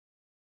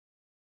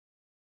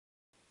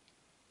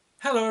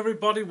Hello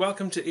everybody,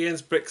 welcome to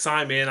Ian's Bricks.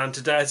 I'm Ian, and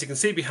today, as you can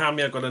see behind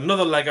me, I've got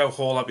another Lego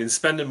haul. I've been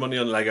spending money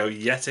on Lego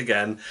yet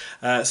again.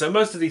 So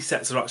most of these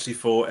sets are actually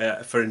for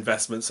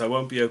investment, so I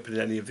won't be opening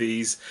any of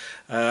these.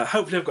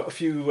 Hopefully I've got a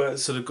few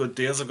sort of good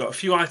deals. I've got a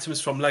few items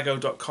from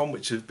Lego.com,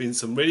 which have been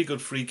some really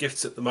good free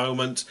gifts at the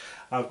moment.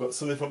 I've got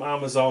something from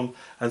Amazon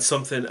and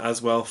something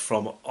as well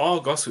from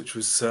Argos, which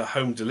was a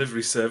home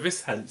delivery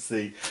service, hence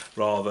the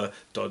rather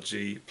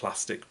dodgy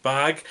plastic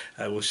bag.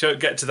 We'll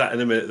get to that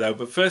in a minute though,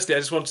 but firstly I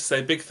just want to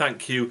say a big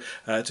thank you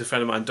to a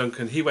friend of mine,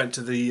 Duncan. He went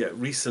to the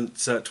recent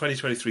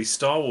 2023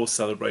 Star Wars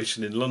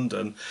celebration in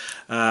London,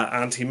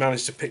 and he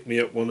managed to pick me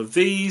up one of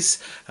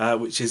these,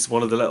 which is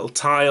one of the little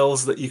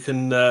tiles that you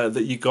can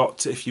that you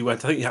got if you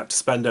went. I think you had to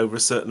spend over a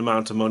certain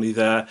amount of money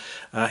there.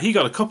 He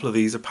got a couple of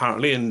these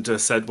apparently, and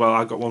said, well,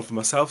 I got one for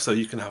myself, so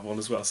you can have one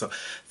as well. So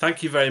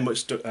thank you very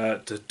much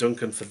to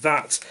Duncan for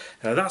that.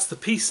 That's the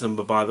piece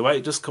number, by the way.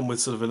 It does come with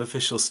sort of an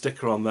official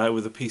sticker on there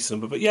with a piece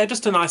number, but yeah,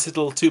 just a nice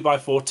little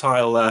 2x4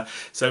 tile there.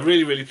 So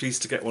really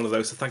pleased to get one of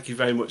those, so thank you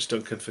very much,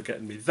 Duncan, for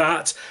getting me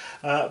that.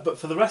 But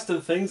for the rest of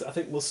the things, I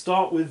think we'll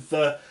start with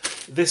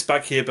this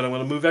bag here, but I'm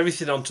going to move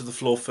everything onto the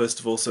floor first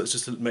of all, so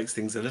it makes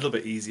things a little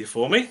bit easier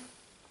for me.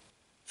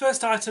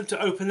 First item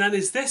to open then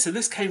is this, and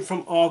this came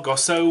from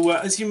Argos. So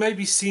as you may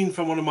be seen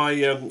from one of my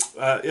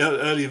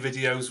earlier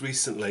videos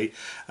recently,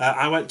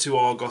 I went to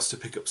Argos to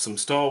pick up some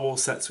Star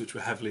Wars sets which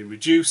were heavily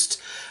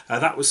reduced.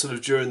 That was sort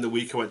of during the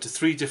week. I went to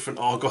 3 different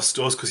Argos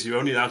stores because you're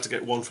only allowed to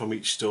get one from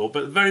each store,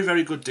 but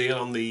very good deal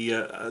on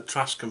the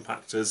trash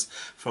compactors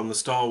from the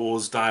Star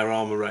Wars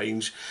diorama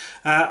range.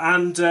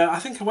 I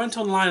think I went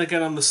online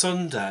again on the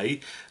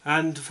Sunday,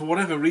 and for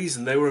whatever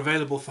reason they were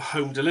available for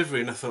home delivery,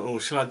 and I thought, oh,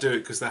 shall I do it,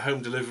 because their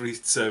home delivery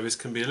service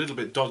can be a little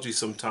bit dodgy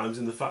sometimes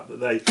in the fact that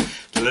they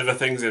deliver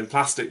things in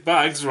plastic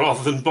bags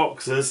rather than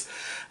boxes.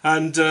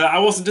 And I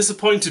wasn't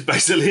disappointed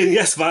basically, and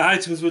yes, my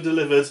items were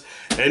delivered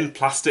in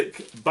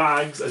plastic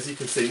bags, as you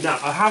can see. Now,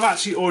 I have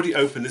actually already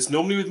opened this.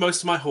 Normally with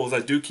most of my hauls I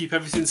do keep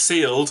everything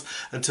sealed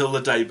until the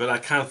day, but I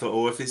kind of thought,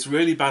 oh, if it's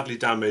really badly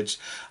damaged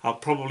I'll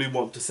probably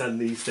want to send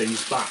these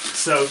things back.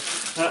 So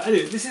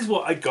anyway, this is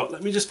what I got.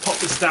 Let me just pop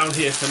this down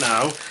here for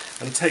now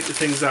and take the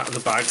things out of the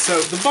bag.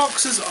 So the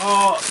boxes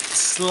are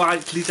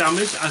slightly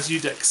damaged, as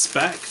you'd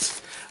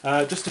expect.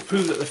 Just to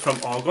prove that they're from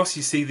Argos,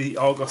 you see the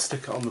Argos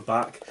sticker on the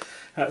back.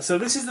 So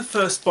this is the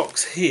first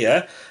box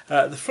here,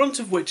 the front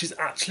of which is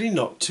actually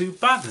not too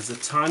bad. There's a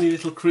tiny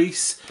little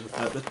crease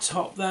at the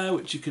top there,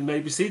 which you can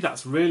maybe see.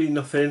 That's really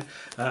nothing.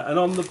 And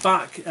on the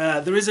back,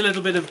 there is a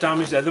little bit of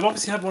damage there. They've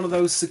obviously had one of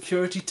those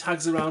security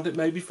tags around it,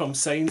 maybe from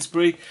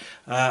Sainsbury,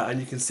 and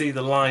you can see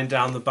the line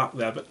down the back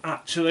there. But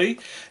actually,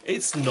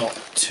 it's not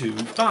too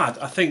bad.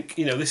 I think,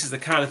 you know, this is the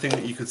kind of thing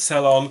that you could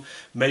sell on.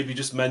 Maybe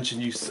just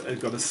mention you've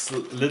got a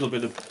little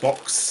bit of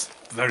box,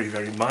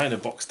 very minor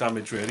box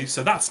damage really,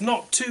 so that's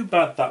not too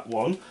bad, that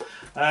one.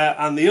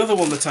 And the other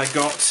one that I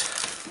got,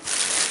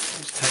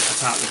 just take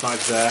that out of the bag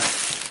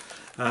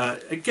there,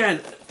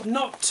 again,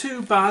 not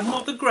too bad,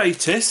 not the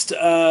greatest.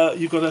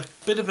 You've got a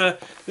bit of a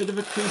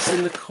crease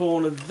in the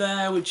corner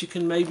there, which you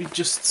can maybe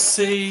just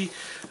see.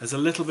 There's a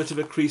little bit of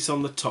a crease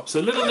on the top,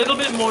 so a little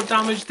bit more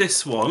damage,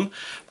 this one.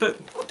 But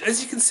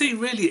as you can see,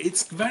 really,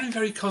 it's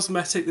very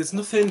cosmetic. There's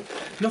nothing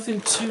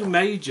too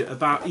major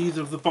about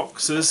either of the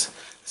boxes.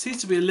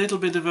 Seems to be a little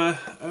bit of a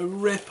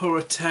rip or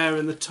a tear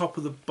in the top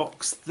of the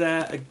box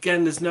there.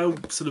 Again, there's no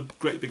sort of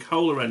great big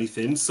hole or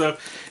anything, so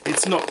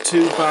it's not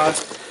too bad.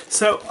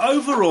 So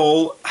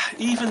overall,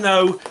 even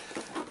though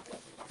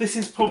this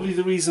is probably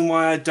the reason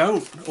why I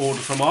don't order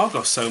from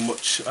Argos so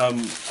much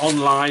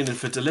online and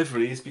for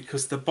delivery, is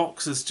because the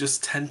boxes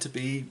just tend to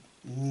be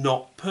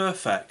not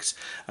perfect,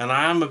 and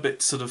I am a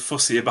bit sort of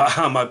fussy about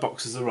how my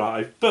boxes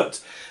arrive.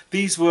 But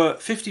these were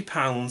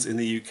 £50 in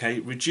the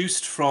UK,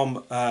 reduced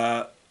from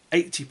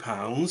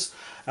 £80.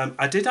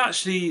 I did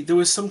actually, there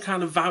was some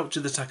kind of voucher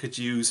that I could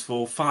use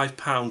for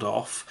 £5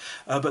 off,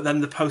 but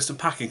then the post and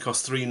packing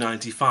cost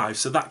 £3.95,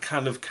 so that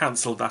kind of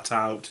cancelled that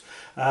out.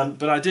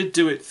 But I did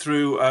do it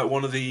through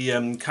one of the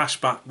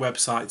cashback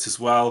websites as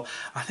well.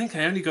 I think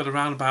I only got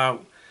around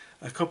about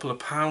a couple of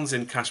pounds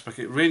in cashback.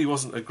 It really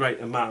wasn't a great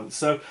amount,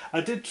 so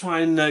I did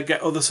try and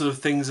get other sort of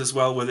things as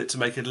well with it to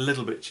make it a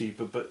little bit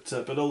cheaper, but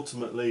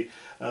ultimately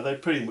they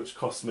pretty much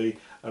cost me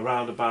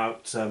around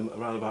about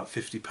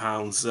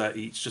 £50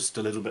 each, just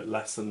a little bit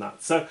less than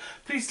that. So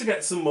pleased to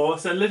get some more.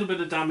 So a little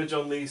bit of damage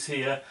on these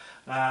here,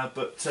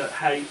 but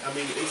hey, I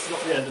mean, it's not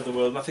the end of the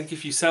world. And I think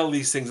if you sell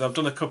these things, I've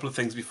done a couple of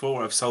things before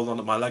where I've sold on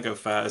at my Lego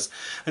fairs,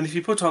 and if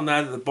you put on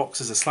there that the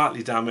boxes are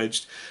slightly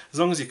damaged, as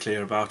long as you're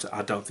clear about it,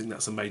 I don't think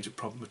that's a major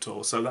problem at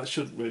all. So that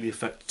shouldn't really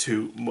affect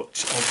too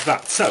much of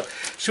that. So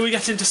shall we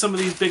get into some of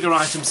these bigger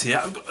items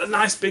here? I've got a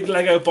nice big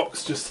Lego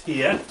box just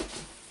here.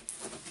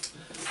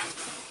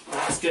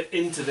 Let's get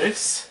into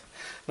this.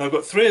 Now I've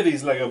got 3 of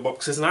these Lego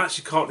boxes, and I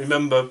actually can't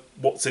remember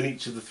what's in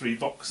each of the 3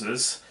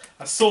 boxes.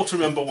 I sort of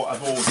remember what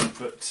I've ordered,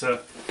 but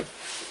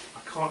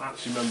I can't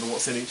actually remember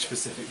what's in each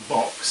specific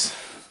box.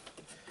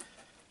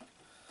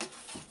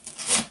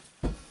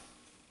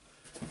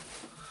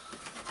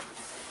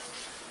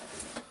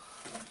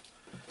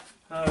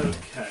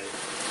 Okay.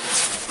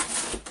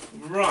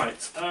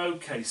 Right,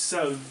 okay,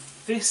 so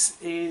this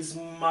is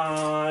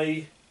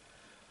my...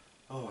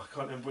 Oh, I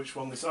can't remember which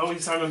one this... Oh,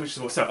 yes, I remember which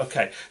one. So,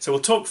 okay, so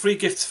we'll talk free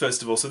gifts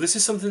first of all. So this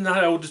is something that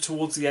I ordered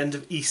towards the end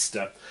of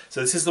Easter.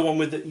 So this is the one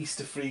with the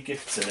Easter free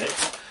gifts in it.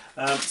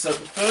 So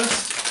the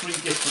first free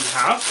gift we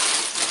have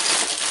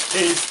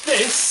is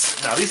this.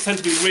 Now, these tend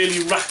to be really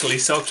rattly,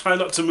 so I'll try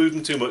not to move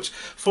them too much.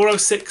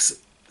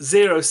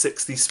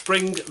 4060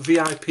 Spring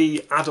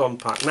VIP add-on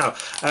pack. Now,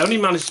 I only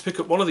managed to pick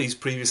up one of these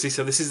previously,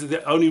 so this is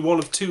the only one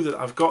of two that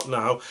I've got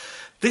now.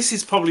 This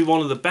is probably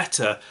one of the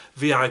better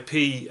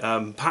VIP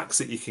packs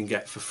that you can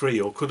get for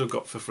free, or could have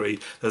got for free.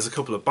 There's a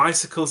couple of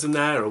bicycles in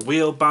there, a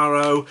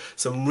wheelbarrow,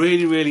 some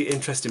really, really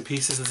interesting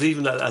pieces. There's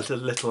even a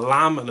little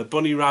lamb and a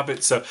bunny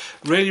rabbit. So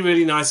really,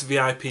 really nice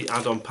VIP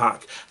add-on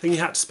pack. I think you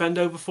had to spend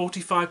over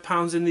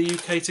 £45 in the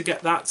UK to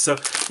get that. So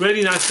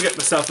really nice to get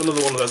myself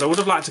another one of those. I would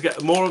have liked to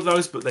get more of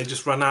those, but they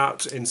just ran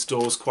out in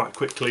stores quite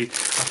quickly.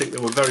 I think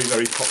they were very,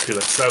 very popular.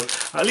 So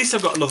at least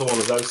I've got another one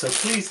of those. So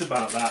pleased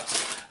about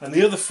that. And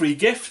the other free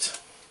gift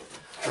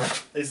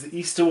is the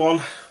Easter one,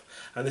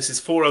 and this is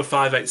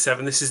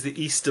 40587. This is the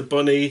Easter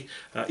Bunny,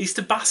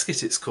 Easter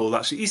basket it's called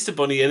actually, Easter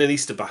Bunny in an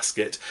Easter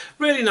basket.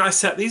 Really nice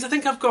set. These, I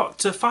think I've got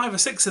 5 or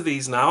 6 of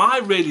these now. I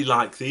really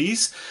like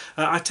these.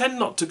 I tend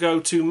not to go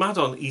too mad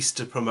on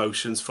Easter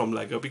promotions from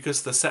Lego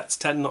because the sets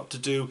tend not to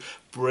do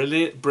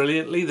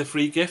brilliantly, the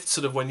free gifts,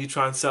 sort of when you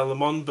try and sell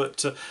them on,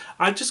 but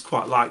I just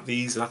quite like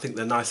these, and I think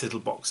they're nice little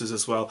boxes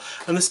as well.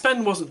 And the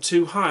spend wasn't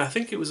too high. I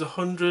think it was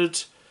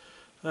 100...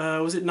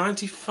 was it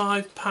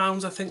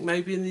 £95 I think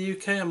maybe in the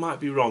UK? I might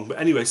be wrong, but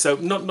anyway, so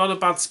not a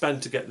bad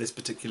spend to get this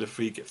particular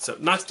free gift. So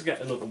nice to get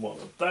another one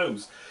of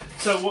those.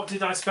 So what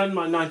did I spend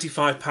my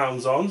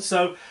 £95 on?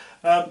 So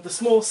the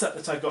small set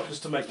that I got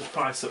just to make the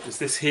price up is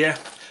this here,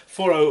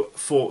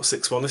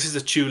 40461. This is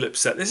a tulip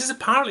set. This is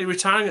apparently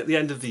retiring at the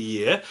end of the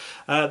year.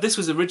 This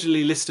was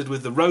originally listed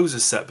with the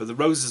roses set, but the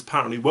roses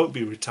apparently won't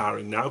be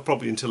retiring now,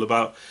 probably until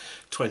about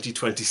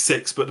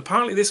 2026, but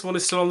apparently this one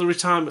is still on the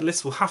retirement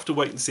list. We'll have to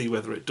wait and see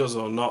whether it does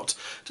or not.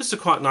 Just a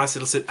quite nice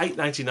little set,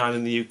 £8.99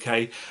 in the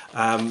UK,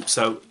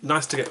 so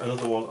nice to get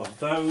another one of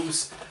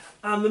those.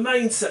 And the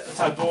main set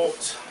that I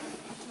bought,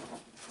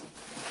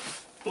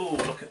 oh,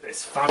 look at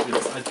this,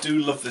 fabulous. I do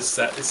love this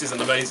set. This is an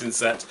amazing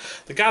set.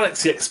 The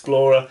Galaxy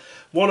Explorer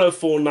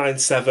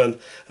 10497.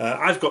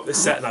 I've got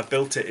this set and I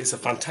built it. It's a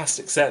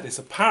fantastic set. It's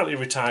apparently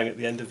retiring at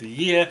the end of the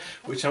year,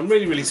 which I'm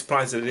really, really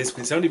surprised that it is,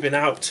 because it's only been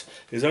out,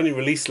 it was only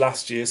released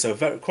last year, so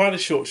quite a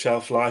short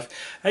shelf life.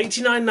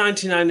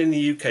 £89.99 in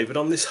the UK, but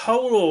on this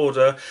whole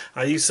order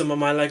I used some of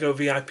my Lego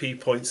VIP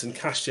points and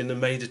cashed in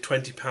and made a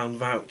 £20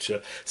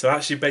 voucher. So I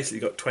actually basically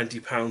got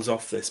 £20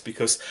 off this,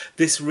 because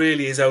this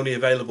really is only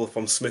available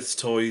from Smyths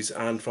Toys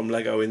and from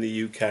Lego in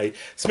the UK.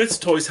 Smyths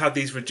Toys had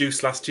these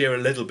reduced last year a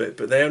little bit,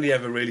 but they only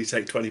ever really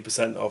take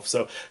 20% off,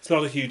 so it's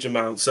not a huge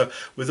amount. So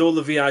with all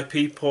the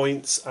VIP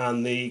points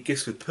and the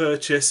gifts with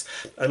purchase,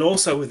 and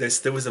also with this,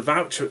 there was a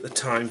voucher at the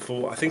time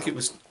for, I think it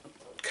was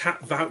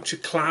Cat Voucher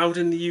Cloud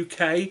in the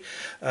UK,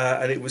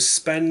 and it was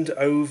spend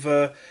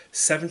over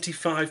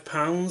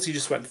 £75. You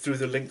just went through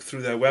the link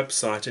through their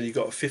website and you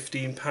got a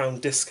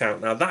 £15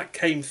 discount. Now that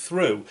came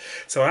through,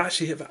 so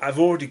I've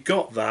already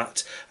got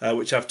that,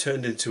 which I've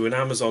turned into an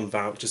Amazon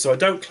voucher, so I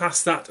don't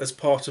class that as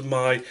part of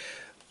my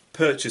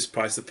purchase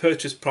price. The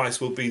purchase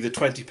price will be the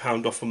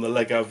 £20 off from the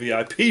Lego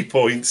VIP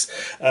points,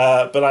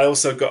 but I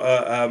also got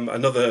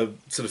another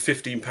sort of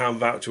 £15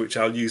 voucher which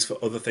I'll use for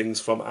other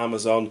things from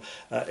Amazon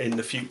in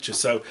the future.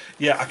 So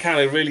yeah, I kind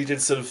of really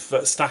did sort of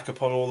stack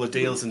up on all the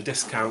deals and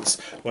discounts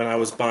when I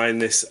was buying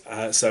this,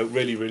 so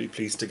really, really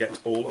pleased to get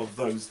all of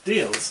those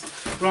deals.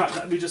 Right,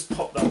 let me just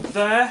pop that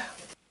there.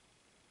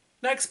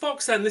 Next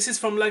box then, this is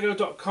from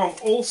Lego.com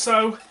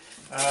also,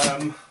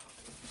 and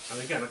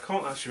again I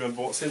can't actually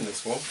remember what's in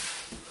this one.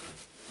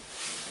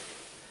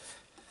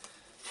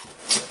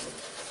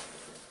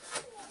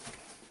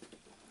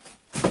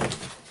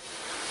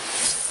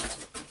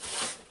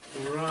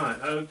 Right,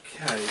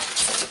 okay.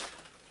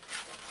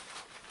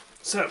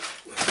 So,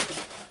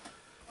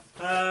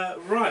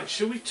 right,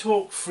 shall we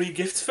talk free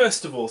gifts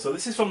first of all? So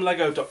this is from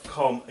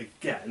Lego.com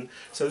again.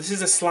 So this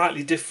is a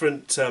slightly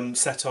different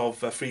set of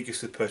free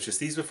gifts with purchase.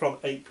 These were from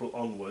April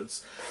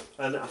onwards,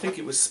 and I think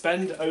it was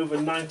spend over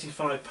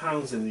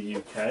 £95 in the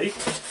UK.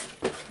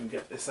 You can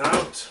get this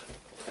out.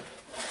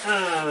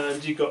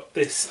 And you got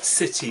this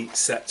city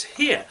set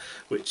here,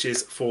 which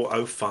is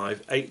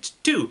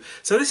 40582.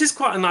 So this is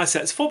quite a nice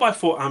set. It's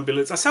 4x4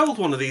 ambulance. I sold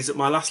one of these at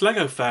my last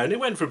Lego fair and it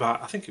went for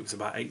about, I think it was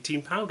about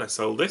 £18 I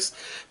sold this.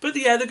 But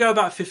yeah, they go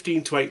about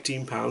 £15 to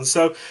 £18,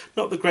 so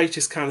not the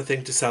greatest kind of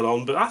thing to sell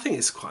on, but I think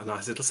it's quite a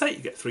nice little set.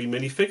 You get 3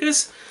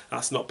 minifigures.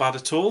 That's not bad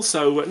at all,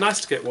 so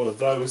nice to get one of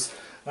those.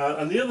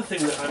 And the other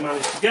thing that I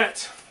managed to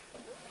get,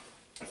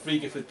 free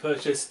gift with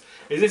purchase,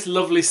 is this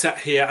lovely set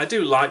here. I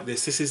do like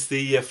this. This is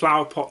the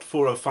Flower Pot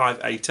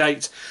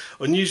 40588.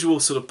 Unusual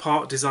sort of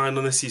part design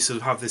on this. You sort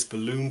of have this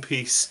balloon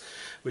piece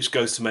which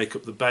goes to make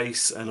up the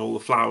base and all the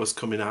flowers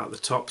coming out the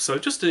top. So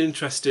just an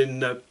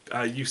interesting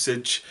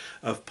usage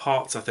of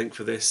parts, I think,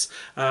 for this.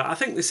 I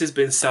think this has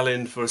been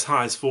selling for as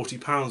high as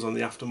 £40 on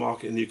the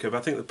aftermarket in the UK, but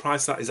I think the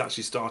price of that is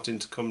actually starting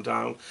to come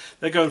down.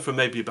 They're going for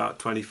maybe about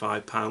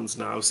 £25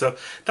 now, so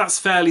that's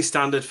fairly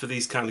standard for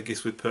these kind of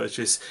gifts with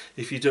purchase.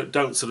 If you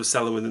don't sort of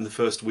sell them within the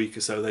first week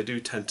or so, they do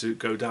tend to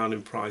go down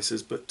in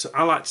prices, but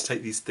I like to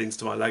take these things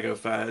to my Lego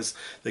fairs.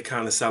 They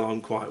kind of sell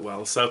on quite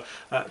well, so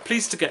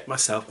pleased to get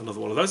myself another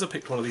one of those. I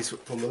picked one of these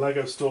from the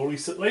Lego store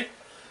recently.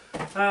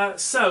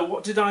 So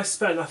what did I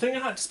spend? I think I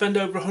had to spend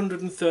over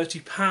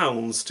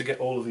 £130 to get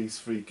all of these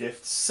free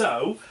gifts.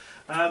 So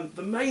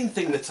the main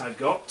thing that I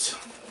got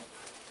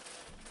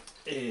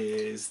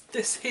is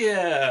this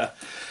here.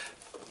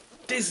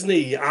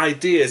 Disney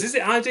Ideas. Is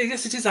it Ideas?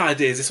 Yes, it is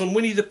Ideas. This one,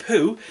 Winnie the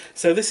Pooh.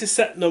 So this is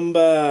set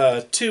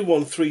number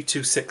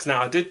 21326.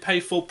 Now, I did pay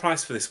full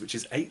price for this, which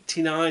is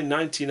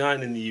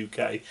 $89.99 in the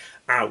UK.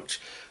 Ouch.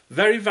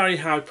 Very, very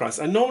high price.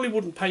 I normally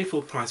wouldn't pay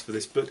full price for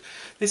this, but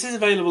this is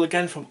available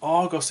again from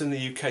Argos in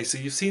the UK. So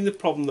you've seen the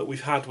problem that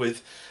we've had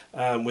with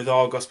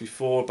Argos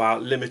before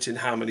about limiting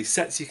how many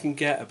sets you can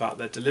get, about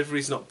their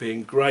deliveries not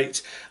being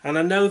great. And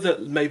I know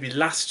that maybe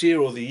last year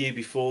or the year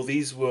before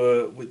these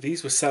were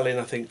selling,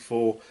 I think,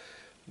 for,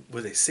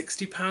 were they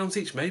 £60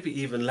 each, maybe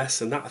even less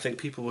than that. I think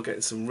people were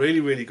getting some really,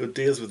 really good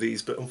deals with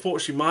these, but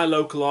unfortunately my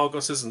local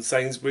Argoses and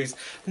Sainsbury's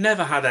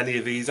never had any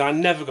of these. I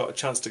never got a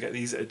chance to get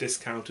these at a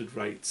discounted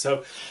rate.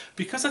 So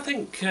because I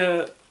think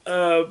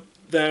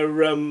they're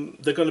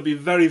going to be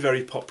very,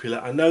 very popular.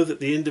 I know that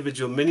the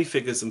individual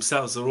minifigures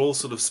themselves are all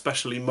sort of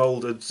specially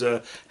moulded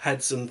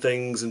heads and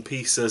things and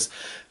pieces.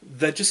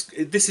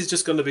 This is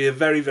just going to be a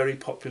very, very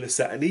popular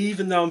set, and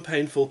even though I'm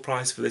paying full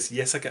price for this,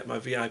 yes, I get my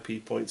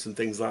VIP points and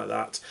things like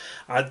that,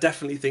 I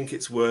definitely think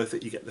it's worth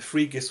it. You get the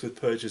free gifts with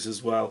purchase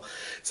as well.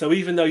 So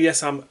even though,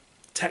 yes, I'm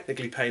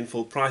technically paying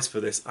full price for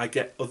this, I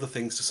get other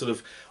things to sort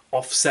of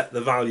offset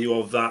the value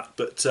of that,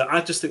 but I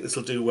just think this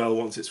will do well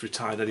once it's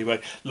retired anyway.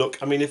 Look,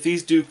 I mean, if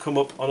these do come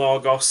up on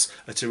Argos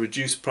at a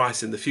reduced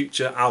price in the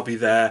future, I'll be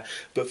there,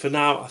 but for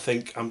now I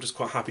think I'm just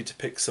quite happy to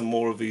pick some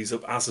more of these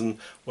up as and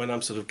when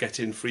I'm sort of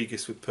getting free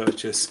gifts with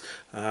purchase,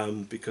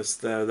 because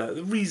they're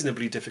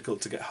reasonably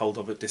difficult to get hold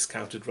of at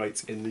discounted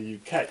rates in the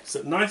UK.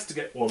 So nice to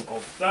get one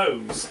of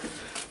those.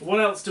 What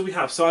else do we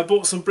have? So I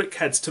bought some brick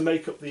heads to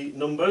make up the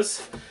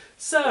numbers,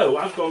 so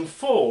I've gone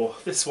for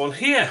this one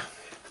here.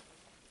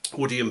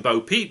 Woody and Bo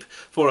Peep,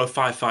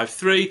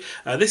 40553.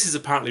 This is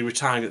apparently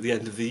retiring at the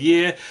end of the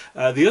year.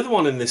 The other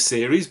one in this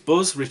series,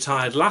 Buzz,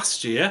 retired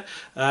last year,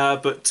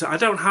 but I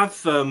don't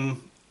have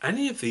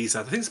any of these.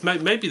 I think it's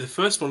maybe the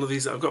first one of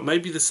these that I've got,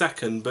 maybe the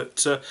second,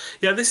 but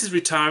yeah, this is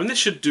retiring. This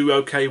should do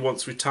okay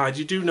once retired.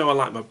 You do know I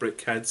like my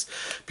brick heads.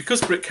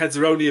 Because brick heads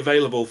are only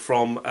available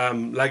from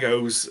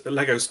Lego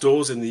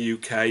stores in the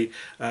UK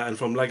and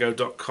from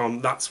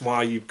Lego.com, that's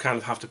why you kind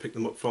of have to pick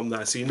them up from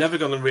there. So you're never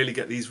going to really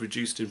get these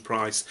reduced in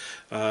price,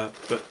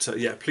 but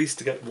yeah, pleased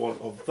to get one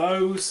of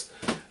those.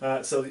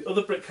 So the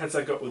other brick heads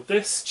I got with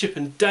this, Chip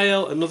and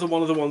Dale, another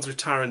one of the ones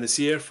retiring this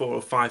year,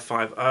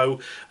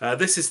 40550.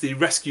 This is the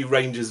Rescue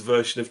Rangers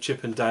version of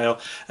Chip and Dale.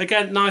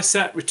 Again, nice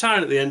set,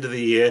 retiring at the end of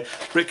the year.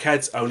 Brick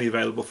heads only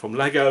available from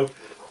Lego.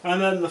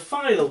 And then the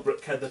final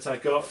brick head that I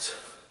got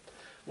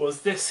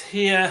was this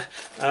here.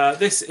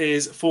 This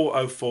is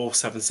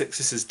 40476.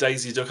 This is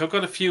Daisy Duck. I've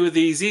got a few of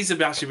these. These have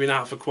actually been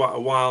out for quite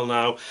a while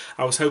now.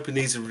 I was hoping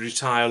these would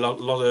retire a lot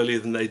earlier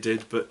than they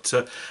did, but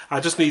I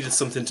just needed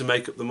something to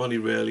make up the money,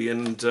 really,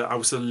 and I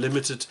was sort of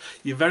limited.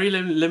 You're very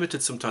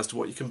limited sometimes to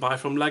what you can buy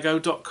from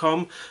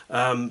Lego.com,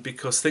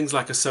 because things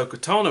like Ahsoka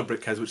Tano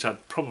brickheads, which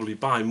I'd probably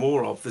buy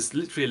more of, there's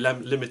literally a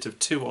limit of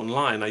 2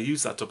 online. I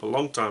used that up a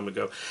long time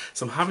ago,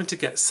 so I'm having to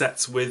get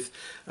sets with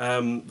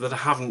that I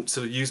haven't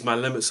sort of used my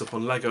limits up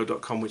on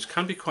Lego.com, which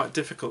can be quite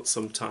difficult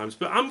sometimes,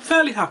 but I'm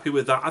fairly happy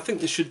with that. I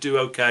think this should do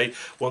okay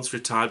once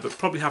retired, but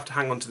probably have to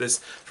hang on to this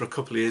for a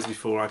couple of years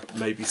before I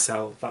maybe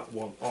sell that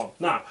one on.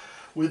 Now,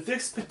 with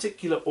this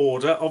particular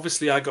order,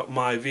 obviously I got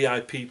my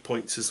VIP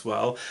points as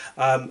well.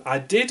 I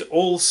did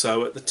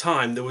also, at the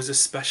time, there was a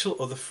special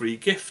other free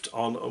gift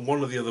on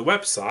one of the other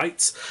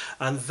websites,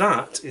 and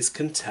that is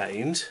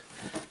contained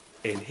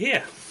in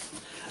here.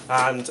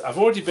 And I've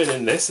already been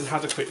in this and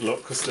had a quick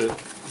look because the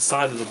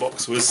side of the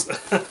box was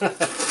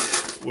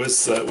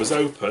was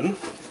open.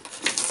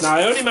 Now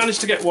I only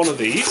managed to get one of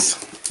these,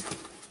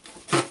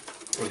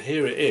 and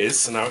here it is.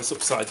 So now it's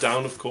upside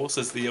down, of course,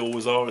 as they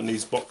always are in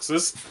these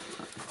boxes.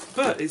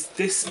 But it's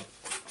this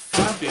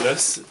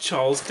fabulous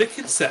Charles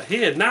Dickens set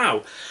here.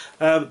 Now,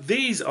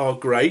 these are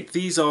great.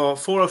 These are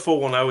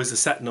 40410 is the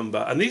set number,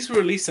 and these were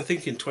released, I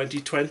think, in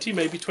 2020,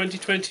 maybe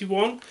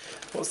 2021.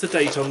 What's the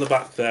date on the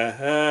back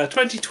there?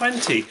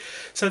 2020.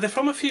 So they're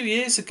from a few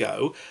years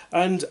ago,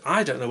 and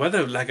I don't know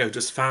whether Lego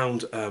just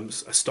found a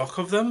stock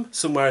of them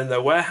somewhere in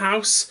their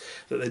warehouse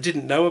that they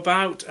didn't know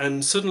about,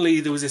 and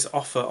suddenly there was this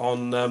offer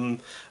on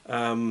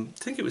I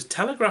think it was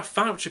Telegraph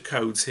voucher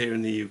codes here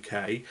in the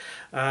UK,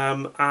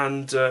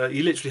 and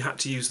you literally had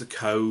to use the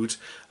code,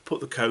 put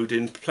the code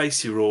in,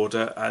 place your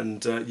order,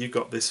 and you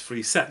got this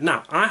free set.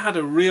 Now, I had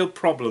a real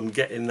problem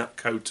getting that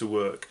code to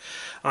work.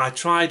 I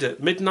tried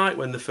at midnight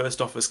when the first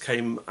offers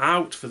came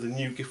out for the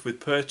new gift with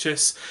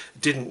purchase.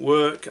 It didn't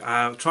work.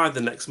 I tried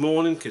the next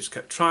morning, just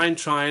kept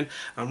trying.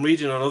 I'm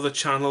reading on other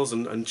channels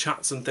and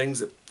chats and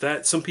things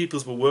that some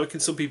people's were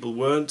working, some people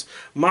weren't.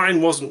 Mine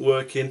wasn't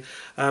working.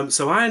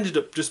 So I ended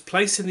up just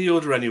placing the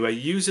order anyway,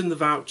 using the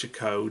voucher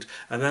code,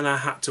 and then I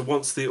had to,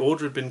 once the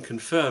order had been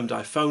confirmed,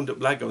 I phoned up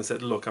Lego and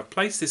said, look, I've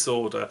placed this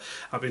order.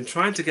 I've been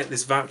trying to get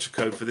this voucher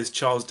code for this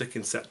Charles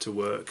Dickens set to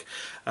work.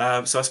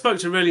 So I spoke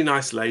to a really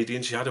nice lady,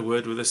 and she had a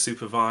word with a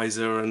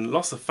supervisor and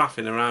lots of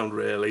faffing around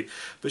really,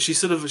 but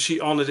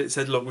she honoured it,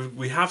 said look,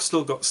 we have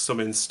still got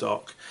some in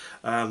stock,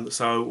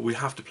 so we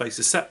have to place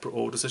a separate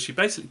order. So she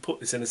basically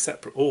put this in a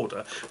separate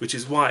order, which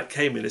is why it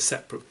came in a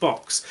separate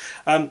box.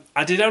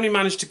 I did only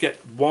manage to get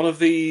one of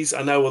these.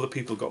 I know other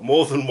people got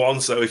more than one,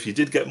 so if you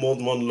did get more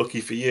than one, lucky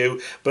for you,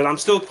 but I'm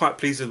still quite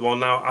pleased with one.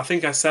 Now I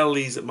think I sell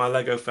these at my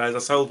Lego fairs. I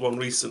sold one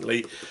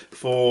recently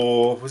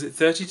for, was it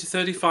 30 to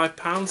 35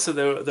 pounds, so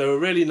they're a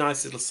really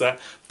nice little set.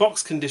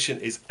 Box condition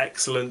is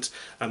excellent.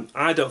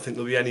 I don't think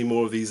there'll be any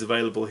more of these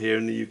available here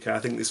in the UK. I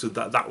think this was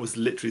that was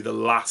literally the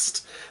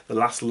last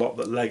lot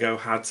that Lego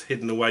had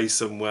hidden away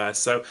somewhere.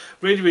 So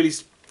really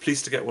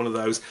pleased to get one of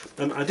those.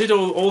 I did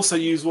also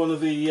use one of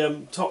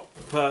the top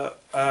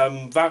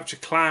Voucher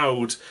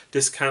Cloud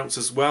discounts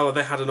as well.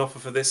 They had an offer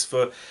for this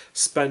for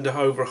spend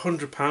over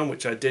 £100,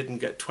 which I did, and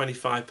get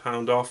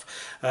 £25 off.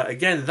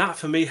 Again, that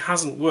for me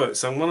hasn't worked,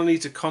 so I'm going to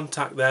need to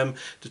contact them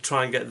to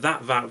try and get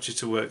that voucher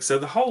to work. So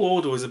the whole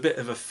order was a bit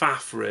of a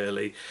faff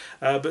really,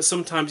 but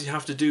sometimes you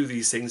have to do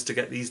these things to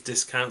get these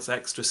discounts,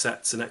 extra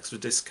sets and extra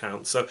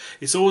discounts. So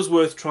it's always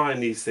worth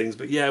trying these things,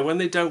 but yeah, when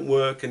they don't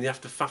work and you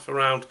have to faff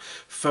around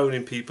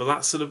phoning people,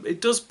 that sort of,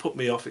 it does put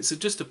me off. It's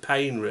just a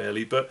pain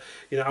really, but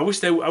you know, I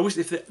wish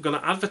if they're going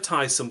to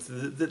advertise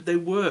something that they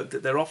work,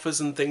 that their offers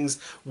and things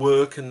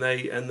work, and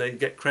they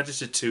get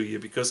credited to you,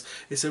 because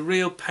it's a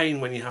real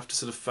pain when you have to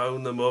sort of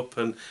phone them up,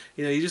 and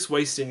you know, you're just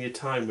wasting your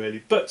time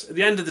really. But at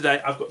the end of the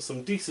day, I've got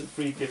some decent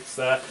free gifts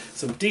there,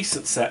 some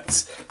decent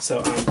sets,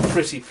 so I'm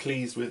pretty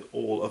pleased with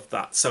all of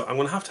that. So I'm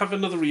going to have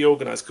another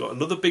reorganise. Got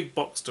another big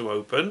box to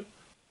open,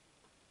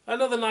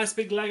 another nice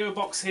big Lego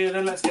box here.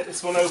 Then let's get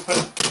this one open.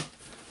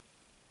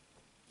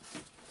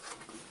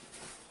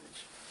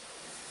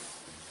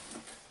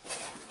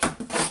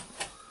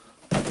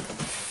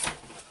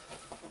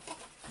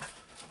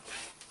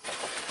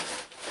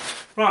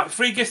 Right,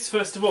 free gifts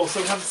first of all.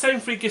 So we have the same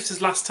free gifts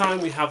as last time.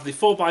 We have the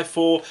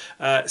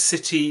 4x4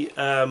 City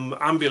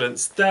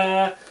ambulance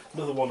there,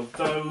 another one of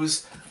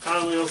those,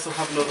 and we also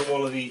have another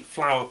one of the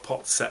flower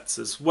pot sets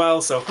as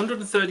well. So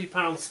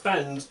 £130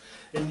 spend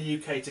in the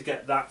UK to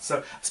get that. So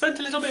I spent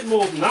a little bit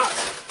more than that.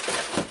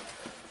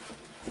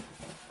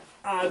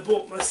 I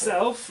bought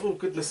myself, oh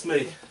goodness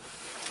me,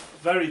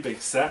 very big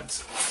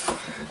set.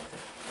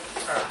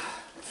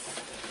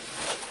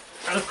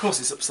 And of course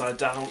it's upside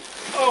down.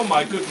 Oh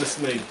my goodness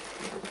me.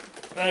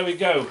 There we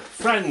go.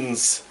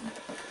 Friends,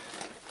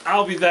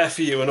 I'll be there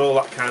for you and all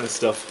that kind of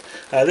stuff.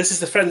 This is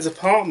the Friends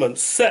Apartment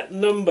set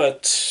number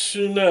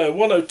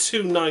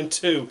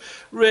 10292.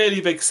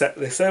 Really big set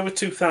this, over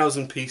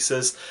 2,000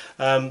 pieces.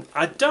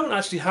 I don't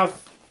actually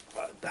have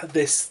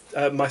this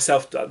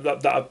myself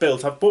that I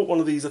built. I've bought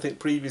one of these I think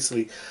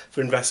previously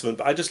for investment,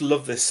 but I just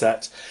love this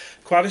set.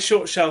 Quite a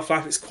short shelf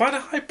life. It's quite a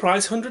high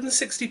price,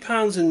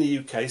 £160 in the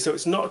UK, so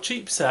it's not a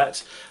cheap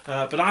set,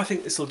 but I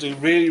think this will do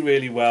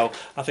really well.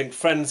 I think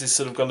Friends is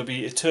sort of going to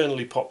be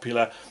eternally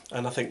popular,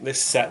 and I think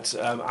this set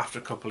after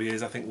a couple of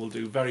years I think will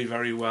do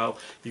very well.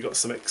 You've got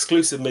some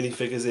exclusive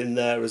minifigures in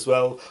there as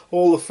well,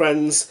 all the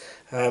Friends,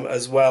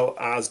 as well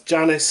as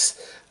Janice.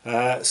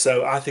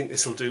 So I think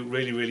this will do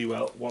really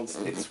well once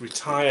it's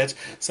retired.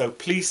 So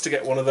pleased to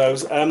get one of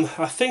those.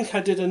 I think I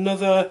did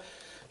another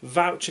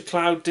Voucher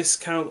Cloud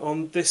discount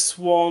on this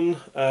one.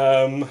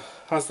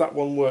 Has that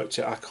one worked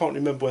yet? I can't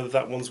remember whether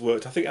that one's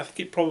worked. I think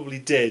it probably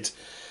did.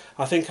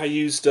 I think I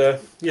used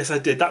yes I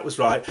did, that was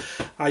right.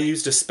 I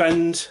used a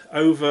spend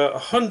over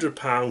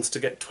 £100 to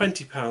get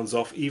 £20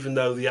 off, even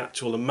though the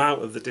actual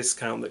amount of the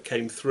discount that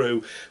came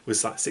through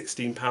was like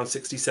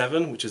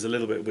 £16.67, which is a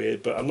little bit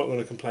weird, but I'm not going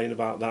to complain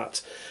about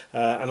that.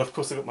 And of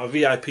course I got my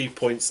VIP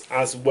points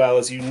as well,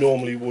 as you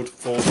normally would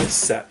for this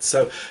set.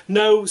 So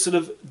no sort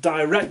of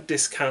direct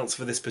discounts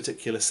for this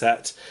particular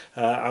set.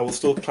 I will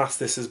still class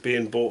this as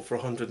being bought for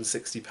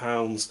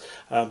 £160,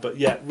 but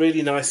yeah,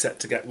 really nice set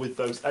to get with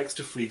those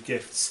extra free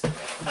gifts.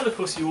 And of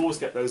course you always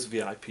get those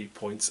VIP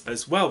points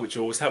as well, which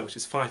always help, which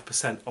is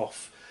 5%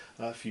 off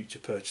future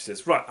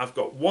purchases. Right, I've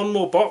got one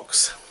more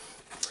box.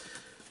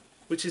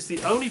 which is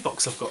the only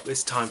box I've got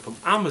this time from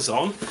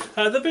Amazon.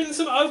 There have been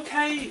some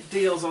okay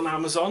deals on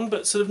Amazon,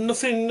 but sort of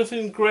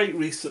nothing great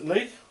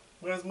recently.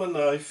 Where's my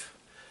knife?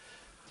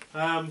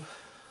 And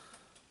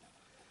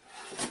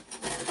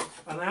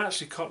I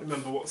actually can't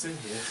remember what's in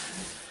here.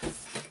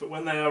 But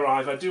when they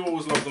arrive, I do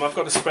always log them. I've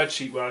got a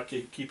spreadsheet where I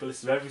keep a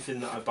list of everything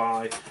that I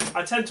buy.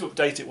 I tend to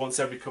update it once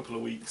every couple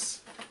of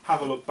weeks.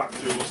 Have a look back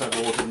through what I've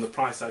ordered and the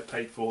price I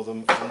paid for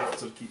them, and that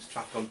sort of keeps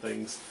track on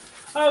things.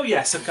 Oh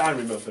yes, I can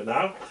remember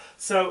now.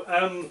 So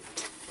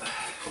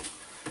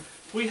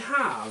we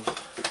have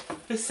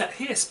this set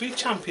here, Speed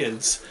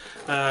Champions.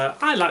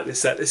 I like this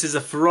set. This is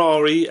a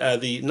Ferrari,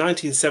 the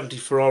 1970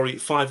 Ferrari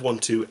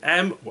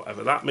 512M,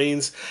 whatever that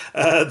means.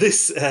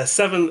 This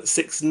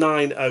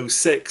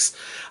 76906.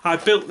 I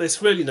built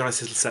this really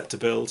nice little set to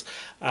build.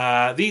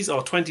 These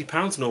are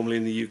 £20 normally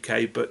in the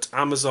UK, but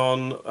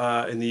Amazon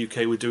in the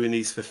UK were doing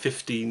these for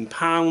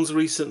 £15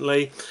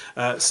 recently.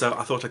 So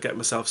I thought I'd get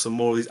myself some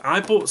more of these.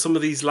 I bought some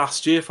of these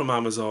last year from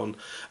Amazon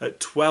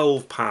at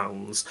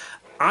 £12.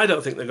 I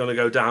don't think they're going to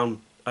go down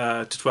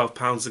to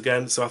 £12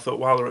 again, so I thought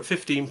while they're at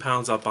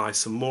 £15 I'll buy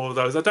some more of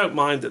those. I don't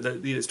mind that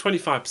it's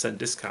 25%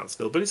 discount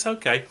still, but it's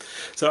okay.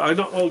 So I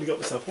not only got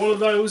myself one of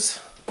those,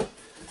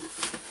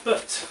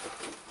 but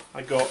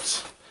I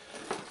got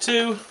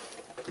 2,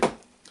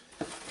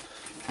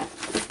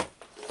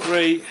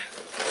 3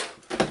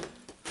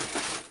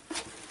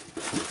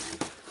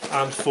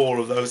 and 4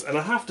 of those, and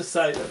I have to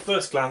say at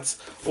first glance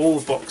all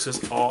the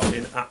boxes are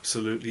in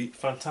absolutely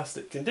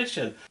fantastic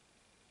condition.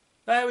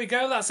 There we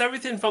go, that's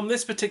everything from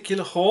this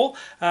particular haul.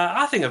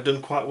 I think I've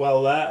done quite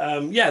well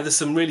there. Yeah, there's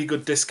some really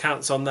good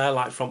discounts on there,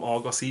 like from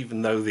Argos,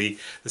 even though the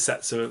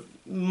sets are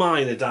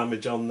minor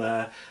damage on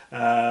there,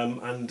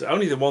 and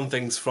only the one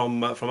thing's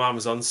from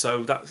Amazon,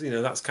 so that's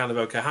that's kind of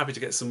okay. Happy to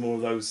get some more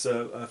of those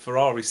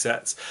Ferrari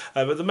sets,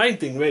 but the main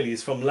thing really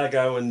is from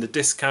Lego and the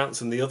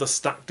discounts and the other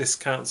stack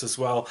discounts as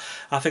well.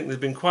 I think there's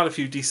been quite a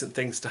few decent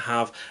things to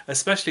have,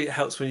 especially it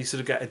helps when you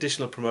sort of get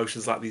additional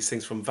promotions like these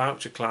things from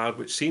Voucher Cloud,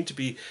 which seem to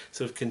be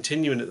sort of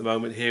continuing at the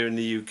moment here in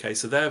the UK,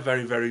 so they're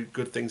very, very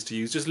good things to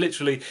use. Just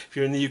literally, if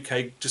you're in the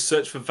UK, just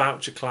search for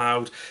Voucher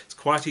Cloud. It's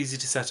quite easy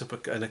to set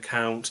up an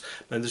account,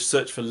 and just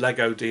search for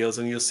Lego deals,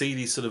 and you'll see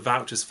these sort of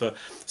vouchers for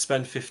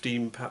spend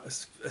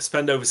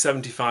over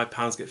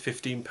 £75, get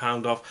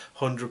 £15 off,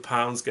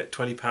 £100, get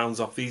 £20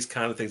 off, these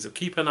kind of things. So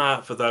keep an eye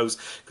out for those,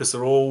 because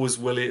they're always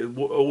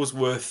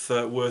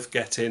worth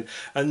getting,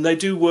 and they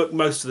do work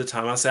most of the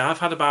time. I say I've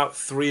had about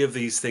 3 of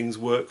these things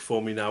work for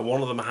me now.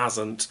 One of them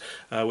hasn't,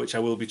 which I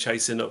will be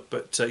chasing up,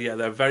 but yeah,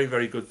 they're a very,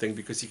 very good thing,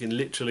 because you can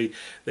literally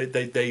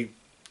they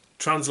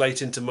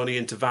translate into money,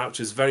 into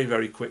vouchers very,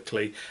 very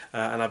quickly,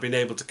 and I've been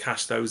able to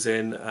cash those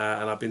in,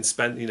 and I've been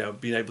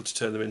been able to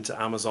turn them into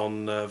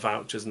Amazon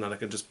vouchers, and then I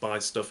can just buy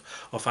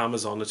stuff off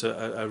Amazon at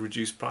a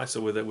reduced price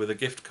or with a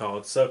gift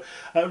card. So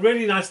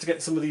really nice to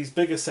get some of these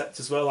bigger sets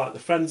as well, like the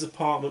Friends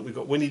Apartment. We've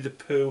got Winnie the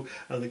Pooh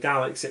and the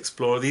Galaxy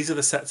Explorer. These are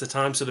the sets that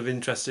I'm sort of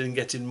interested in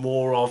getting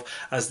more of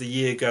as the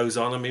year goes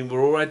on. I mean,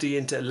 we're already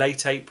into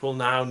late April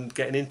now and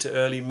getting into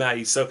early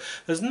May, so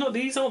these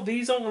aren't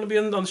going to be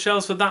on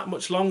shelves for that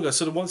much longer.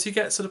 Sort of once you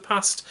get sort of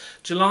past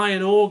July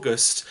and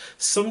August,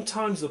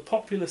 sometimes the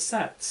popular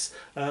sets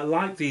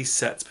like these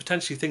sets,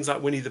 potentially things like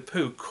Winnie the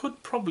Pooh,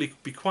 could probably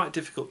be quite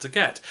difficult to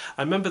get.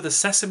 I remember the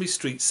Sesame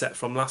Street set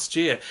from last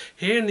year.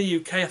 Here in the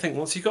UK, I think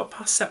once you got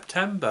past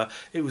September,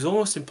 it was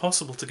almost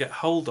impossible to get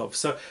hold of.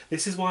 So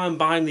this is why I'm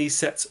buying these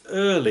sets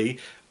early,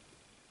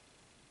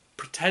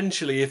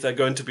 potentially if they're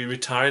going to be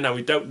retiring. Now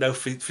we don't know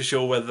for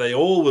sure whether they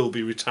all will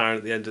be retiring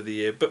at the end of the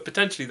year, but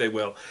potentially they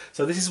will.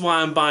 So this is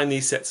why I'm buying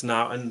these sets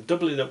now, and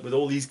doubling up with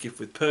all these gift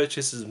with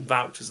purchases and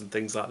vouchers and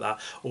things like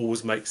that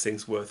always makes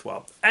things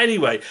worthwhile.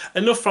 Anyway,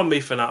 enough from me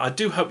for now. I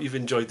do hope you've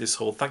enjoyed this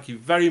haul. Thank you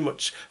very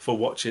much for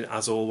watching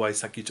as always.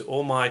 Thank you to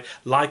all my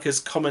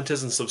likers,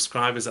 commenters and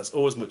subscribers. That's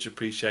always much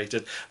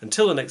appreciated.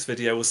 Until the next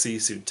video, we'll see you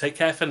soon. Take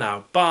care for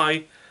now.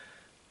 Bye.